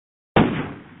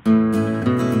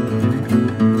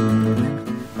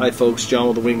Hi folks, John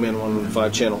with the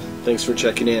Wingman115 Channel. Thanks for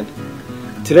checking in.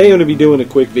 Today I'm going to be doing a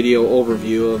quick video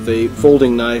overview of a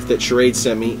folding knife that Schrade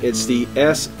sent me. It's the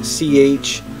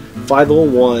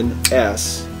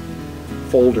SCH501S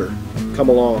folder. Come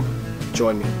along,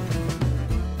 join me.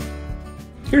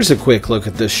 Here's a quick look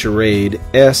at the Schrade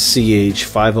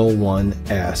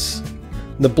SCH501S.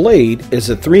 The blade is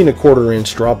a 3 1/4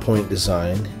 inch drop point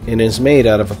design and is made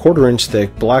out of a 1/4 inch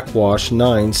thick blackwash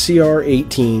 9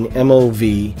 CR18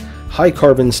 MOV high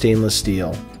carbon stainless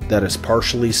steel that is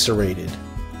partially serrated.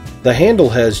 The handle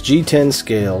has G10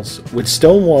 scales with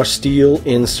stonewashed steel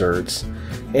inserts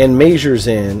and measures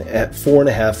in at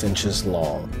 4.5 inches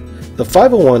long. The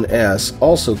 501S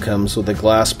also comes with a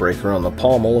glass breaker on the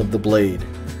pommel of the blade,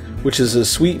 which is a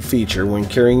sweet feature when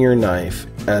carrying your knife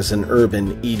as an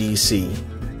urban EDC.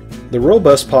 The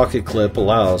robust pocket clip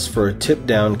allows for a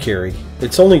tip-down carry.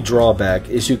 Its only drawback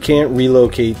is you can't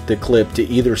relocate the clip to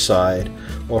either side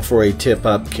or for a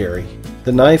tip-up carry.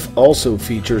 The knife also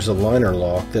features a liner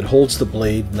lock that holds the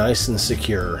blade nice and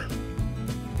secure.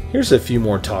 Here's a few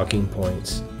more talking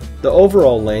points. The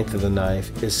overall length of the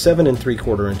knife is 7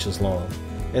 3/4 inches long,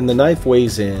 and the knife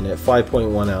weighs in at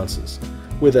 5.1 ounces.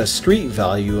 With a street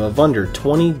value of under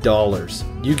 $20,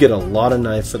 you get a lot of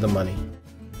knife for the money.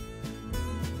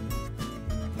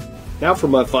 Now for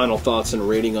my final thoughts and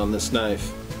rating on this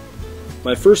knife.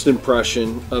 My first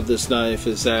impression of this knife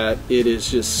is that it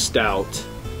is just stout.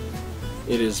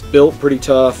 It is built pretty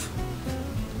tough,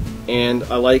 and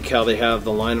I like how they have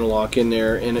the liner lock in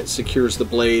there and it secures the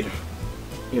blade,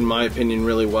 in my opinion,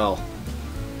 really well.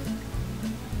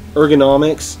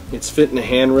 Ergonomics, it's fitting the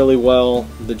hand really well.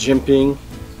 The jimping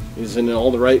is in all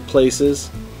the right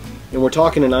places, and we're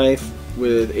talking a knife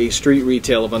with a street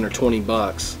retail of under 20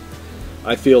 bucks.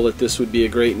 I feel that this would be a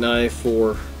great knife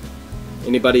for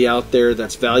anybody out there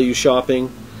that's value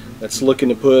shopping, that's looking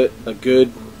to put a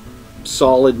good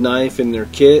solid knife in their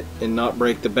kit and not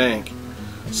break the bank.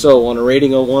 So on a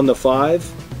rating of 1 to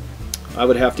 5, I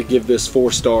would have to give this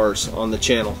 4 stars on the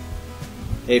channel.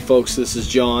 Hey folks, this is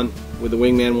John with the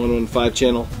Wingman115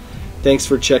 Channel. Thanks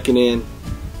for checking in.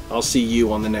 I'll see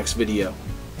you on the next video.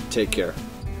 Take care.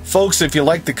 Folks, if you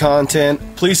like the content,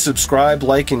 please subscribe,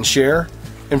 like, and share.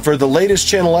 And for the latest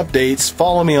channel updates,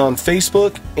 follow me on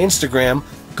Facebook, Instagram,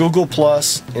 Google+,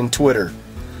 and Twitter.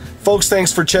 Folks,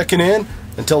 thanks for checking in.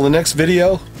 Until the next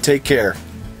video, take care.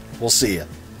 We'll see you.